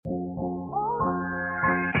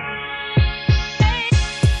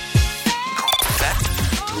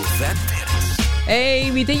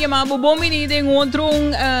Hey, me chamamos bom menino em outro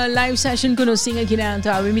live session que nós temos aqui na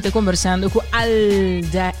Antóvia. Me está conversando com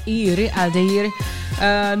ALDAIR.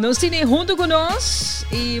 Nós temos junto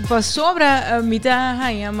conosco e para sobra me está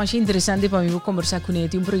mais interessante para mim conversar com ele.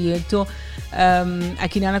 Tem um projeto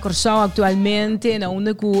aqui na Corsão atualmente, na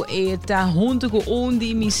onde está junto com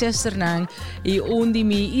de minha sister e de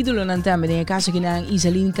minha ídolo também, no caso aqui na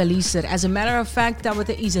Iselin Kalister. As a matter of fact, estava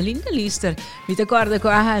a Iselin Kalister. Me acordo com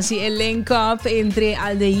esse link-up entre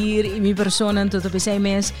ALDAIR e minha persona, todo o 6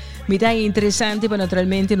 meses. Me está interessante para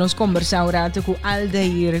naturalmente nós conversar um rato com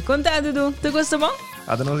ALDAIR. Contato tu, tu gosta bom?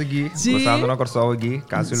 Hadden ons aqui, gostando na Corsão aqui,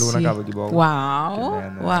 caso Luna acaba de boa.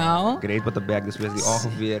 Wow. Great para back, depois de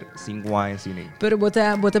ongeveer 5 anos sim. Pero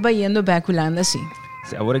bota bayendo back Holanda sim.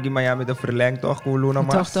 Se agora aqui em Miami da verlengd toch com Luna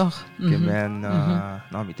mas. Toch. Que men,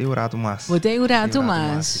 não, me tem o rato mas. Botei o rato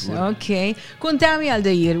mas. Okay. Conta-me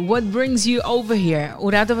ALDAIR, what brings you over here? O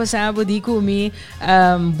rato passado digo me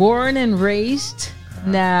born and raised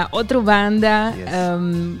na outra banda,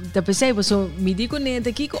 da pensei, me digo neta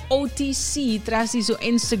aqui com OTC, traz isso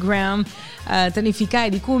Instagram, tanificai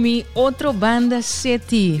de comi outra banda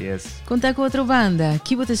seti. Yes. Conta com outra banda,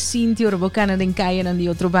 que você sente o bocana de caia na de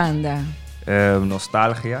outra banda?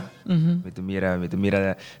 Nostalgia, met de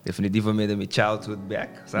mira definitivamente mijn childhood back,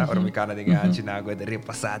 sabe? Ora me cana de ganche na água de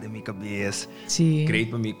repassada em minha cabeça. Sim. Great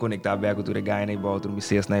para me conectar back com o gai na ibau, tu me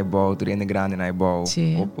ses na ibau, tu rende grande na ibau.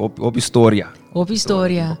 Op história. Op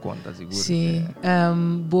história. Conta seguro. Sim.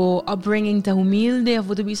 Bo upbringing tá humilde,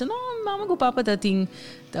 você pensa, não, mama com papa tá ting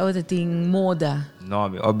moda. Não,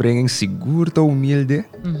 meu upbringing seguro tá humilde.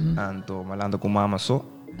 Anto malando com mama só.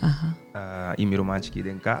 E meu romance aqui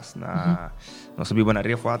em casa, nós subimos na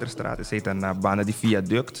Refoaterstraat, aceita na banda de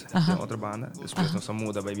Viaduct, tem outra banda. Depois nós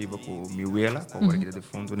mudamos para viver com Miuela, com o de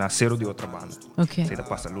fundo, na zero de outra banda. Aceita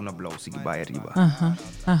passa Luna Blau, sigue vai arriba.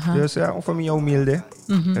 Então é uma família humilde,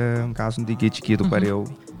 um caso de chiquito para eu,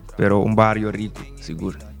 pero um barrio rico,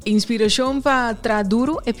 seguro. Inspiração para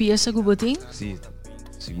traduro é peça que botem? Sim,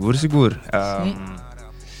 seguro.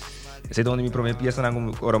 Esse é onde me prometi pieza na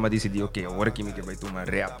hora me decidi, ok, agora que me vai tomar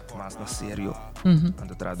rap, mas na sério.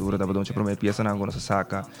 Ando tradura, tava onde prometi pieza na quando se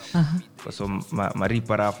saca. Passou ma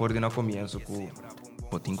riparar fora de no começo com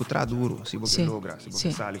botinho traduro, se você logra, se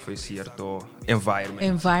você sale foi certo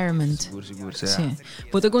environment. Seguro, sim.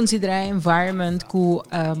 Pode considerar environment que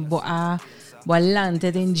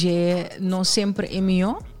boalante tem não sempre é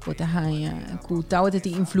melhor. Pode hanha, que tal de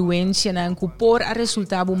influência na que por a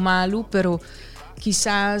resultado malo, pero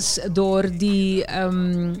quizás door die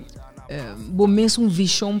bom mesmo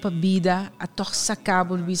visão para vida a toch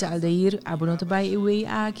sacabo bisa ALDAIR abo não também eu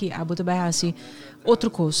aqui abo também assim outra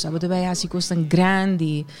coisa abo também assim coisa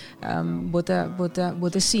grande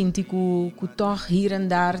bota senti que toch hier en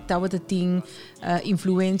daar tal de ting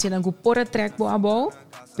influência na que por a track bo abo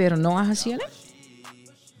pero não assim né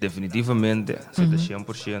definitivamente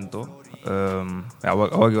 100%.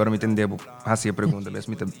 Agora me entendeu assim a pergunta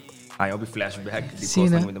mesmo eu vi flashback de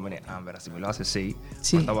coisas muito maneira assim melhor se sei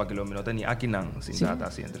mas estava aquele minuto nem aqui não assim data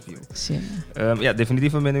assim interview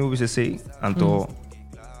definitivamente eu vi sei então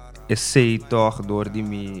sei toch door die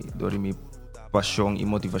mi paixão e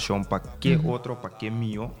motivação para que outro para que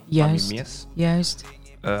meu para mim mesmo juist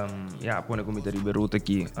põe como ter ruta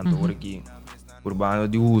aqui então aqui urbano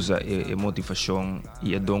de usa e motivação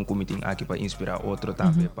e dom como tem aqui para inspirar outro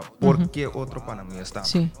também para porque outro para mim está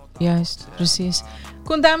sim juist precies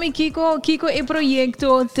contame Kiko e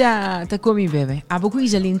projeto tá come bebe abo com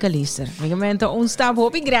Iselin Kalister realmente stap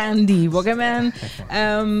hobby grande porque man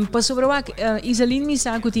passou para Iselin me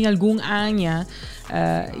sabe que tem algum ano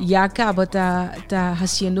já acaba tá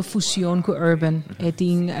fazendo fusão com urban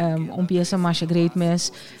tem pieza mais great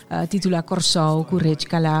mess TULA Corsão com Rich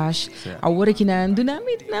Kalash agora que não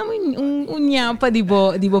nyapa de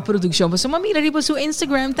bo produção você me mira riba su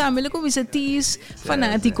Instagram também como isso tis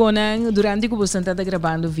fanático durante que você está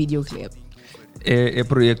gravando videoclip o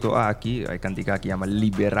projeto aqui a cantica aqui chama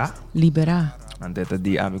Libera antes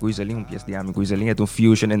de amigo Iselin pieza de amigo Iselin é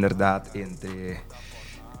fusion inderdaad entre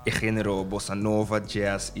o género bossa nova,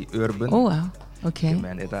 jazz e urban. Oh, wow. Ok.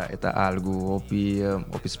 É algo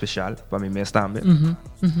especial para mim mesmo também.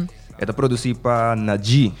 É produzido para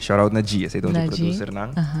Naji, shout out Naji, esse é o producer não.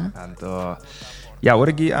 Então,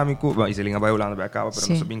 agora que amigo, Iselin vai Holanda vai acabar, mas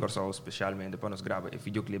nós sabemos que especialmente para nós gravar o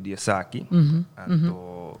videoclip de Saki.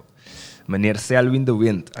 Então, meneer Selwyn de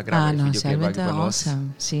Wind a gravar o videoclip aqui para nós.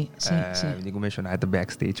 Sim. Eu digo mencionar the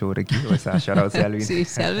backstage hoje aqui, vai ser shout out Selwyn. Sim,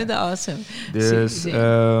 Selwyn é awesome.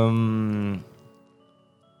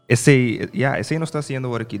 Dus ese no está haciendo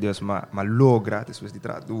ahora aquí, Dios, ma logra después de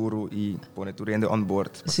tratar duro y pone tu rende on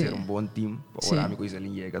board para ser un buen team. Ahora amigo dice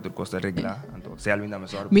línea que tu costa regla, entonces se alvin dame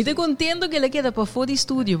sorte. Me te contento que le queda para fora de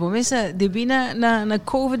estúdio, porque essa devina na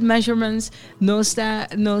COVID measurements não está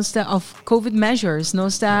of COVID measures não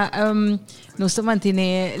está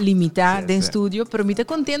manter limitado de estúdio, pero me te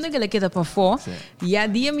contento que le queda para fora. E a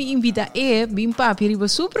dia me invita bem papi riba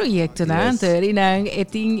su projeto, né? Então,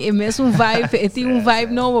 é mesmo vibe, tem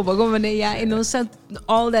vibe novo. Como e não está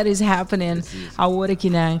all that is happening agora aqui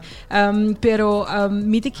não pero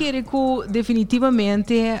me te quero que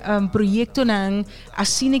definitivamente projeto não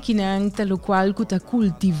assim que não tal qual que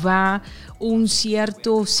cultivar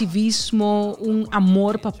certo civismo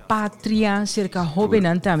amor para pátria cerca jovem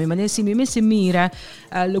não também mas se me se mira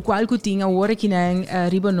lo qual que tinha agora que não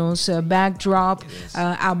riba nos backdrop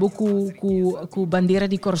abo com bandeira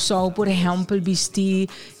de Corsol por exemplo vestir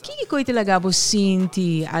que coisa legal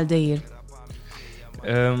sinti Aldair.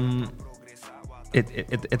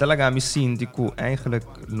 Het talaga mi sinti ku eigenlijk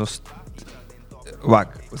nos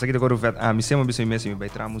wak, zeg ik de coro vet mi sembra bisogna messi bij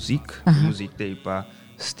tra muziek, muziek teipa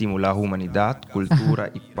stimula humanidade, cultura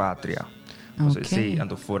e pátria. Okay.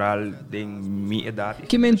 Anto foral den mi edad.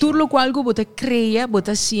 Que menturlo com algo bota crea,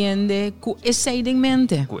 bota siende com essa em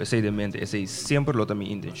mente. Com essa em mente, essa sempre lota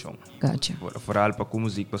mi intenção. Gotcha. Foral pa ku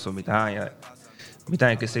muziek pa so mitaya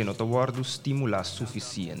que sei não te stimula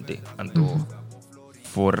suficiente. Anto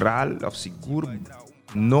foral of seguro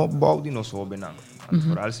no balde no sobe não.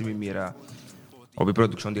 Foral se me mira a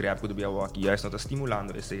produção de rap que do aqui já está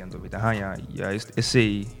estimulando esse então mitaya já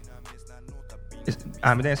esse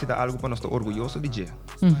a mim tem algo para nós estar orgulhoso de je.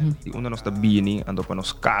 De onde nós está bem, ando para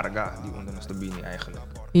nós carga de onde nós está bem eigenlijk.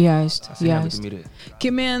 Juist.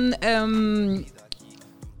 Que men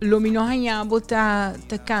lo mino hanya bota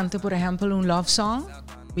te canta por ejemplo un love song.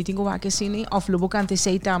 Weet je wat ik zie? Of lo cante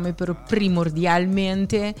sei tame pero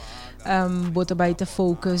primordialmente bota bij te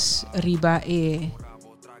focus riba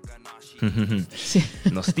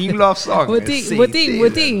No stile love song. What?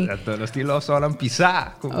 No stile love song aan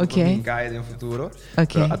pisa. Come in guide in futuro.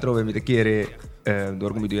 Okay. A trove mi te quiere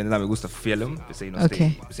door come doing me gusta film. Sei no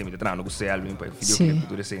stile. Sei mi te trano con sei album poi video che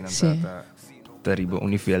tu sei nata. Terrible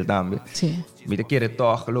unifel tambe. Mi te quiere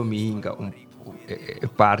toch lo minga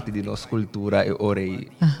parte di nostra cultura e ora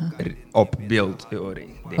opbeeld e ora.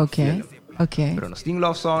 Ok. Però non sting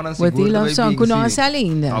love song non sicuro. Love song con nossa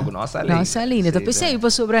linda. No, con nossa linda. Então pensei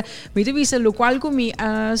sobre, mi te viste lo qual mi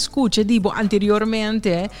escucha dibo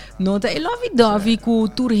anteriormente, nota e lovi ku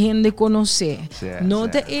turhende conocer.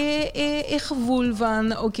 Nota e gevoel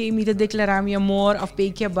van oké, mi te declarar mi amor of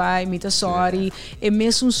peke by, mi te sorry, e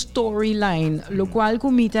mesmo storyline, lo qual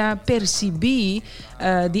mi te percebi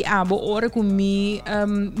di abo ora com mi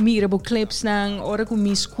mirabo clips nang, ora com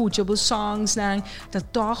mi escuchabo songs nang, dat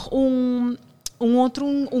toch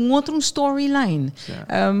outro storyline.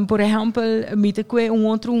 Por exemplo, mite que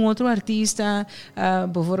outro artista,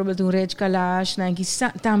 bijvoorbeeld Red Kalash, que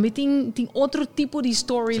também tem outro tipo de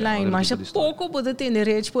storyline, mas pouco pode ter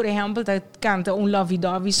Red, por exemplo, que canta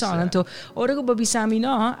lovey-dovey song. Então, ora que o babisami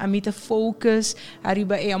não, a mite focus,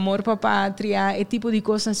 arriba é amor para pátria, é tipo de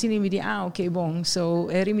coisa assim, me diz, ok, bom, so,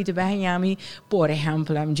 mite bahanyami, por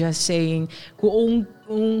exemplo, I'm just saying, com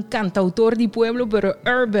cantautor de pueblo, pero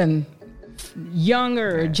urban,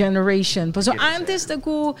 younger generation. Pues antes de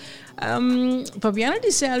que Fabiana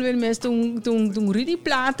de Selva mesmo um ridi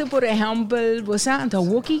plata, por exemplo, você então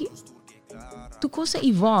woki tu coisa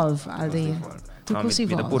evolve Aldair. Tu coisa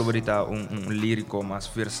evolve. Por verdade lírico mais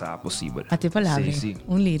versátil possível. Até palavra.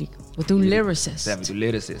 Lírico. Você lyricist. Sim,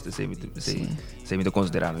 lyricist, se me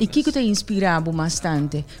considerando. E que te inspirava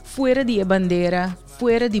bastante? Fora de bandeira,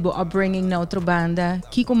 fora de upbringing na outra banda,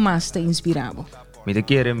 que mais te inspirava? Mi te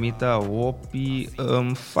quiere mita hopi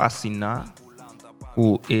fascina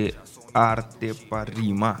o arte para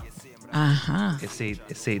rima. Aha. Esse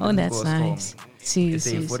oh, that's nice. Sim,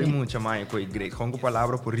 sim. Por muito mais com igreja, com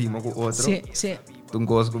palavra por rima com outro. Sim. Tu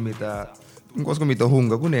gosto mita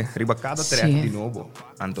hunga com né, riba cada track de novo.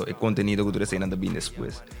 Anto o conteúdo que tu recém anda bem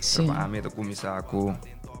depois. Sim. Para mim tu começar com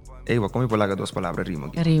como palavra duas palavras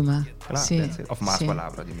rima. Rima. Claro, sim. Of mais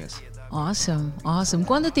palavras de mês. Awesome.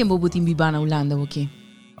 Quanto tempo você tem vivido na Holanda aqui?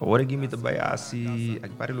 Agora que me trabalha assim,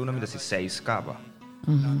 aqui para Luna me dá 6 caba.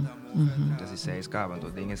 Dá 6 caba,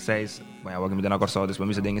 então tem 6, mas agora que me dá na Corsol,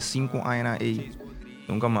 depois me dá 5 anos aí.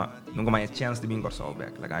 Nunca mais chance de vir em Corsol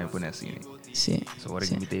back, like I'm assim. Sim. So, agora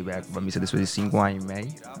que me teve back, para mim, depois de 5 anos e meio.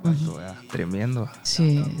 Então, é tremendo.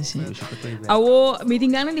 Sim. Awo, me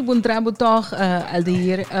tingana di puntrabo toch,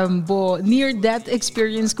 Aldair, bo near death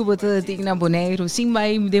experience que você tem na Bonaire, sim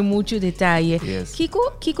vai de muito detalhe. Yes.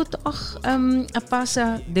 Kiko toch, a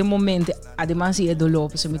passa de momento, además é dolor,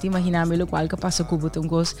 porque me imaginar lo qual que passa com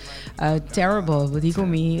você terrible, vou digo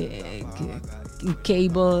me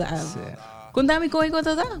cable. Contame como é que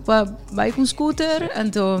tá? Vai com scooter,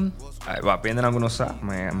 então. Va pena não conosco,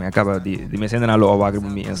 mas acaba de me sendo na loja agora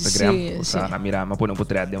no Instagram, usa na mira, mas põe um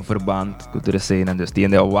portrait de verband, que tu recém não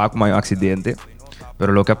tiende a vac mais acidente.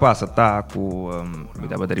 Pero lo que passa tá com me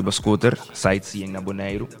dava de scooter, sightseeing na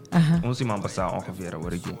Bonaire. Semana passada ongeveer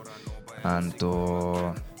agora aqui.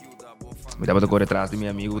 Então me dava de correr atrás de meu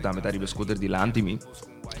amigo, tá me dava de scooter delante de mim.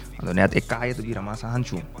 Então net ek caia te vira massa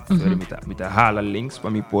hanchu. Então me tá hala links para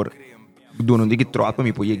me por doen die getrokken para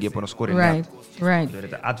me por chegar para nos correr. Right. Então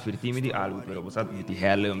ele advertir-me de algo, pero você me te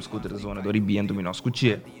hele scooter da zona do ribiento me não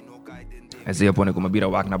escute. Esse eu põe como bira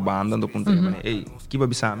wak na banda, do ponto de ei, que vai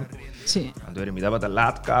bisame? Sim. Então ele me dava da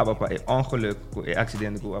lat cabo para ongeluk,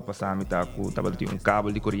 acidente que vai passar me tá com tava de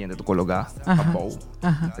cabo de corrente to colocar a pau,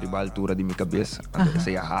 a altura de minha cabeça, então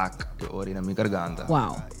esse é hack que ori na minha garganta.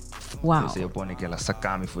 Wow. Esse eu põe que ela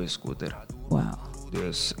sacame foi scooter. Wow.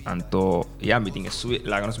 Dus anto ja me tinha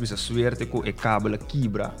lá nós bisa suerte com e cabo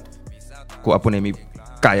quebra com a põe me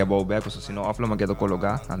caia bom beco se não afla mas que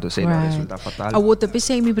colocar então sei não resulta fatal. A outra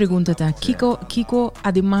pessoa me pergunta tá Kiko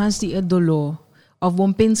además de dolor of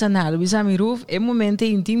bom pensa nada bisa me roof é momento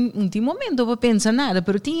um momento para pensar nada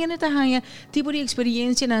pero tinha neta hanya tipo de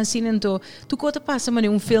experiência na assim então tu conta passa mas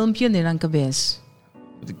um filme pioneiro na cabeça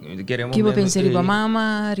que vai pensar riba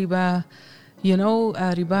mama riba you know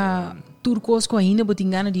riba turcos com ainda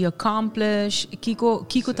botingana de accomplish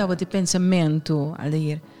Kiko tava de pensamento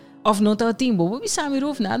Aldair of não tá tempo vou bisa me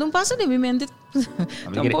roof nada não passa de minha mente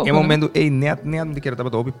em momento net de que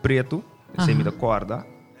estava todo preto sem me da corda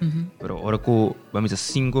pero ora que vamos a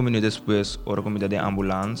 5 minutos depois ora que me da de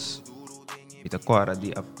ambulância me da corda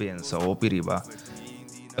de a pensa ou periba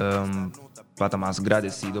para mais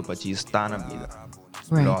agradecido para te estar na vida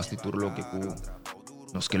lost tudo lo que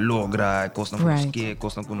nos que logra costam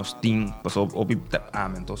com nos tim passou obi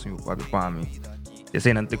amen to sim o para mim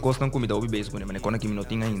esse não te costam comida obi base quando me quando que me não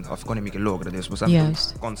tinha ainda of quando me que logra depois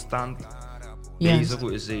constante base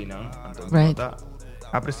com esse não então tá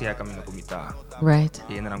apreciar caminho comida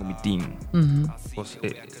e ainda não comitim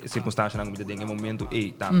circunstância não comida em momento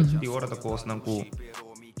tá de hora da costam com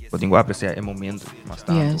eu tenho que apreciar o momento mais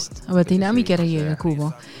tarde. A dinâmica era aí,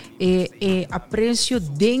 Cuba. E aprecio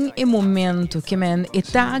bem o momento que man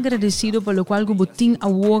está agradecido pelo qual que botin a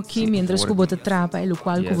walkie mientras que bota trapa e lo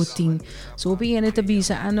qual que botin. So opinião te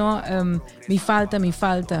bisa, me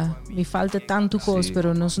falta tanto coisa,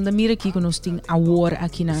 pero nós não mira aqui que nós tem a war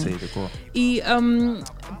aqui na. E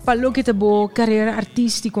para lo que te bo carreira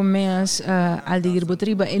artística mes Aldair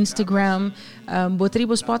botriba Instagram,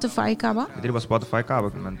 botriba Spotify caba? Botriba Spotify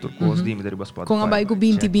caba, man turcos di me botriba Spotify. Com abai go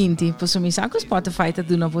 2020, posso me saco Spotify tá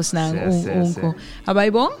dando vos na abai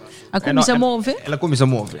bom? A começa a mover? Ela começa a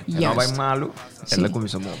mover. Não vai malo, ela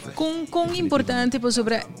começa a mover. Com importante por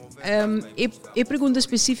sobre e pergunta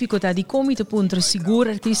específica tá de como te ponto seguro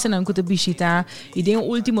artista não que te visita e de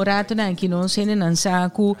último rato não que nós sendo não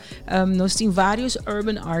saco nós tem vários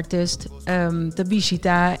urban artists te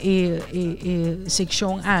visita e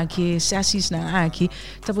section aqui sessions na aqui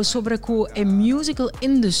tava sobre com a musical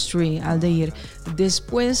industry Aldair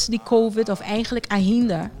depois de COVID of eigenlijk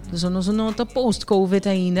ainda dus nós não tá post COVID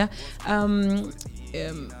ainda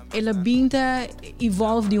ela binta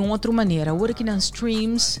evolve de outra maneira. Agora que nas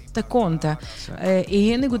streams te conta. E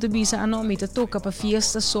gente que te bisa não me te toca para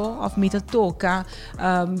fiesta só, ou me te toca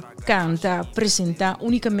canta, apresenta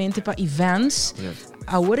unicamente para events.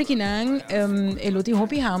 Agora que não, ela tem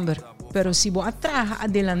hobby hamber. Pero se você atrás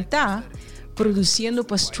adelantar produzindo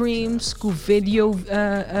para streams, com vídeo,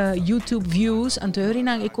 YouTube views, então eu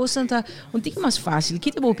não é coisa um pouco mais fácil.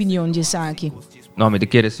 Que é a opinião de aqui? Não, me te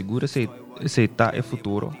quer segura se tá é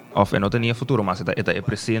futuro, ou não tem futuro, mas é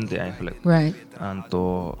presente eigenlijk. Right.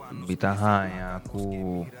 Então, vita hanya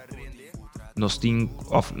ku nós tem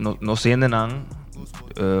of nós ainda não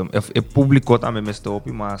é público também me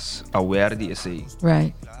stop, mas aware de esse.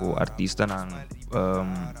 Right. O artista não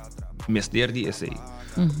mestre de esse.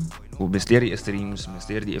 O mestre de streams,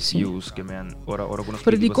 mestre de views que men ora conosco.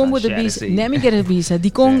 Pero di como te bisa, nem me quer bisa, di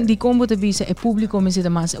como te bisa é público me se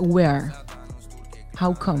mais aware.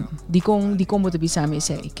 How come? Di kong bote bisa me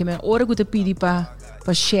sei. Que me ora que te pedi pa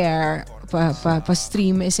share, pa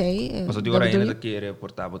stream sei. Mas di ora ainda quer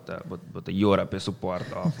portar bota yora pe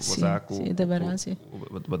support of. Sim, é verdade.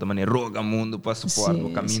 Bota maneira roga mundo pa support, o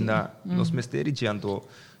caminho nos misteri janto.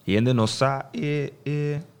 E ainda não sa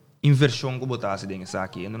inversão que botasse dentro essa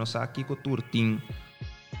aqui, ainda não sa aqui que o turtim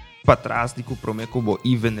para trás de que o prometo que vou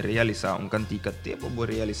even realizar cantica, tempo vou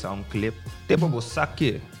realizar clip, tempo vou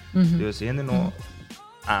saque. Então ainda não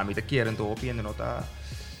me tá querendo então ainda não tá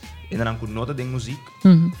ainda não com nota de música.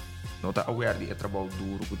 Não tá aware de trabalho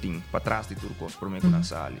duro que tem para trás de tudo que prometo na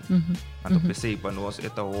sala. Então pensei para nós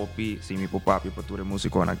eta opi se me popap para tudo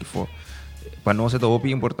música na que for. Para nós é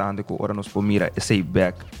importante que agora nós podemos esse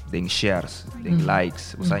back, den shares, den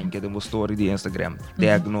likes, ou seja, que demos story de Instagram,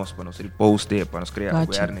 tag nós para nós reposte, para nós criar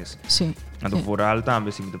awareness. Sim. Então, foral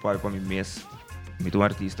também, se me deparo para mim mês, me um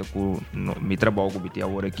artista que me trabalho com o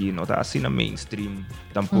agora aqui, não está assim na mainstream,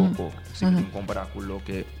 tampouco, se me comparar com o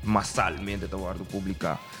que massalmente está guardado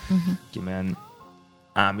publicar. Que man,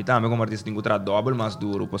 me também como artista tenho que trabalhar double mais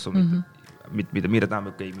duro, para me mira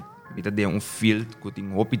também que me dá field que tem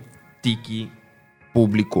tiki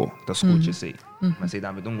público tá escuta sei mas aí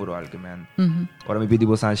também um rol que man agora me pedi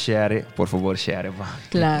você share por favor share va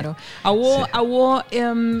claro awo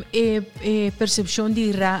percepção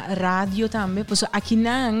de rádio também pois aqui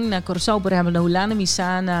na Corsau por exemplo na Holanda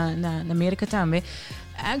misa na América também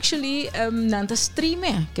actually nanta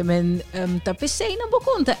streamen que men ta PC na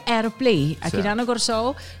boconta airplay aqui na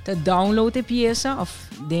Corsau ta download de pieza of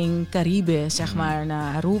den Caribe zeg maar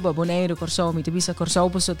na Aruba Bonaire Corsau met de visa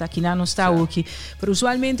Corsau pues ta aqui na no está aqui pero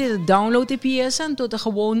usualmente ta download de pieza tot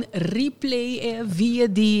gewoon replay via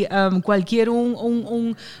die qualquer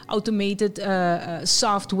automated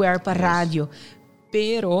software para radio.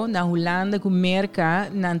 Pero na Holanda com merca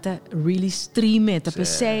nanta really stream tá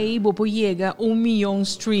pensei bopo chega 1 milhão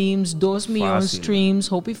streams 2 milhões streams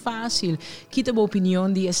hopi fácil kita bo opinião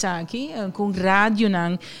de essa aqui com rádio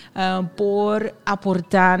nang por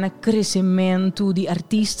aportar na crescimento de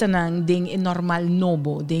artista nang ding é normal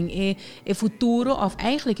nobo ding é futuro of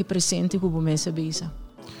eigenlijk é presente que o mensen bezig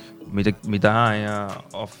me dá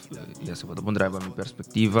of se pode pôr a minha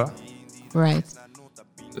perspectiva right.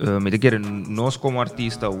 Me quer nós como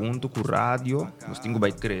artista junto com rádio nós temos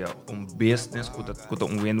que criar business com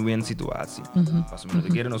win-win situação. Mas me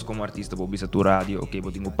quer nós como artista vou bisa tu rádio, ok, vou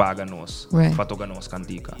tingo paga nós, para tocar nós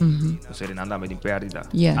cantica. Ou seja, não dá me de perdida.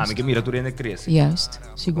 Me que mira tu rende cresce. Yes,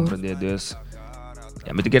 seguro. Compreender dus.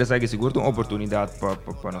 Me quer saber seguro uma oportunidade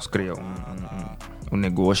para nós criar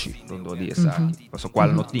negócio onde dia sabe. Para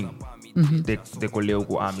qual não tem. De colheu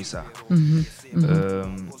com a missa.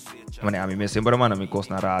 Mas a mim me sempre mano me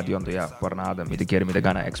costa na rádio onde por nada me quer me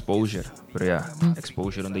ganhar exposure, pero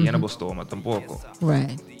exposure onde não gostou mas tampouco.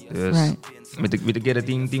 Right. Dus me quer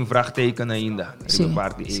tem vraagteken ainda. Sim.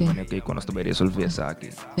 Parte aí que quando estou bem resolver isso aqui.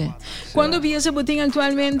 Quando viaja botinho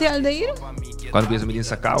atualmente Aldair? Quando viaja me tem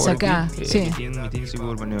sacar sim. Me tem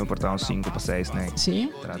seguro para não portar 5 para 6 né. Sim.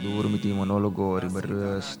 Traduro me tem monólogo,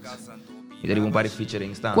 ribarust. E daí par de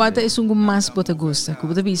featuring está. Qual é o mais bota gosta? Que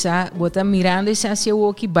bota bisa, bota mirando esse assim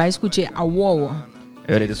o que vai escutar a wow.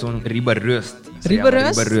 É só ribarust.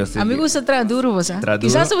 Ribarust? Amigo você traduro você?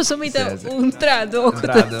 Quizás você me dá tradutor.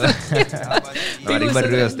 Não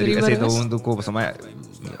ribarust, esse é um do corpo, mas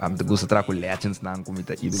am te gosta traco legends nan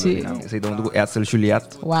comita ídolo. Esse é um do Edsel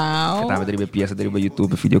Juliet. Wow. Que também peça dele para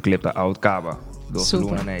YouTube, videoclip tá out cava.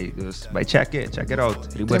 Super. Dus bij check it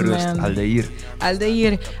out. Ribarust,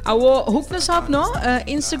 Aldair. Hoe nos op no?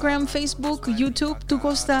 Instagram, Facebook, YouTube, tu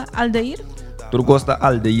costa Aldair? Tu costa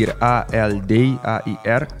Aldair,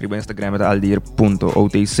 ALDAIR. Riba Instagram é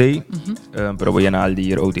aldair.otc. Pero voy na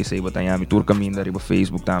Aldair OTC, botanya mi tour caminda riba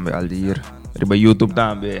Facebook também Aldair. Riba YouTube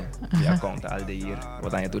também. Ja conta Aldair.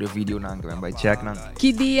 Botanya tu vídeo nang, vai check nang.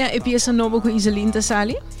 Que dia é peça nova com Iselinta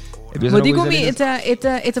Sali? Mas digo me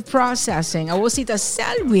esta processing. A você está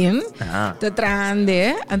selvin, tá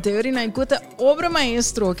trande, anterior na encuta obra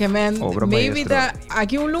maestro que man maybe da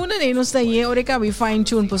aqui luna nem não está aí, ora que we fine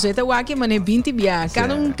tune, pois é o aqui mané 20 bia,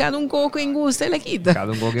 cada coco em gosto ela quita.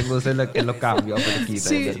 Cada coco em gosto ela cambia para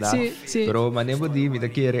quita, é verdade. Pero mané bodi me da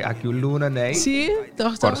querer aqui luna nem. Sim,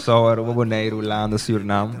 toch. Corso era o boneiro Holanda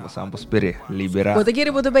Suriname, vamos spere liberar. Bota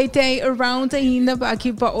querer bota vai ter around ainda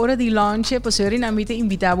aqui para hora de lunch, pois era na mita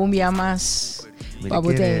invitava mas me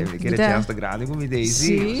quer chance grande como ideia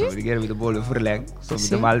sim me quer vida bolo verleg so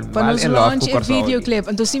me mal e launch e videoclip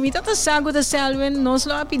então se me tá sago da Selwyn nós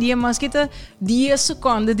lá pedir mas que tá 10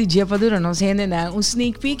 segundos de dia para durar nós rende na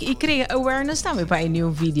sneak peek e criar awareness também para um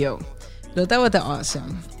new video. Dat was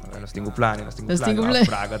awesome. nós temos plano, nós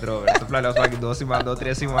praga trove. Nós plano nós 2 semanas,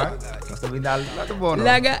 3 semanas. Nós também dá lado bom.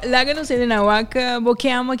 Laga não sei na waka,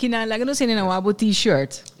 boqueama aqui na, laga não sei na wabo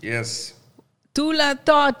t-shirt. Yes. Tula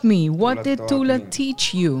taught me. What did Tula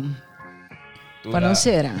teach you? Para não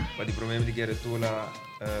ser. Para o problema de que Tula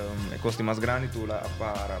é custo mais grande, Tula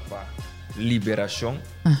para liberação.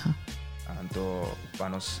 Então,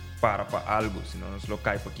 para algo, senão nós lo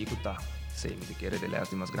cai para aqui que tá. Sei, me quer de lá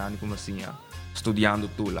mais grande como assim, estudando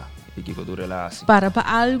Tula e que dura lá assim. Para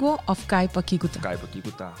algo of cai para aqui que tá. Cai para aqui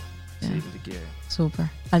que tá. Sei, me quer. Super.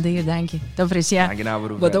 Aldair, danke. Te aprecia. Danke na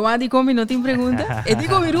bro. Bota wadi komi não tem pergunta. E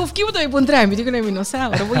digo mi ruf que botou encontrar, me digo nem me não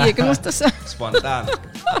sabe. Ora vou que não está espontâneo.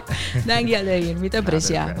 Danke Aldair, me te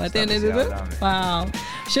aprecia. Batendo tudo. Wow.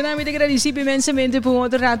 Chama me te agradecer imensamente por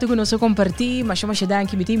outro rato que nós compartilhar, mas chama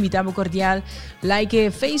danke me te invitamos cordial.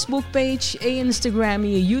 Like Facebook page, e Instagram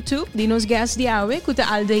e YouTube, de nos guests de awe, que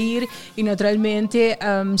Aldair e naturalmente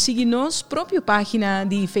siga-nos própria página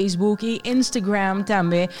de Facebook e Instagram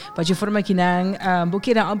também, para forma que não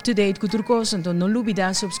boqueira up to date com tudo coisa, então não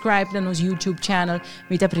olvida subscribe na nosso YouTube channel.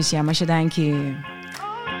 Me te aprecia, mas danke.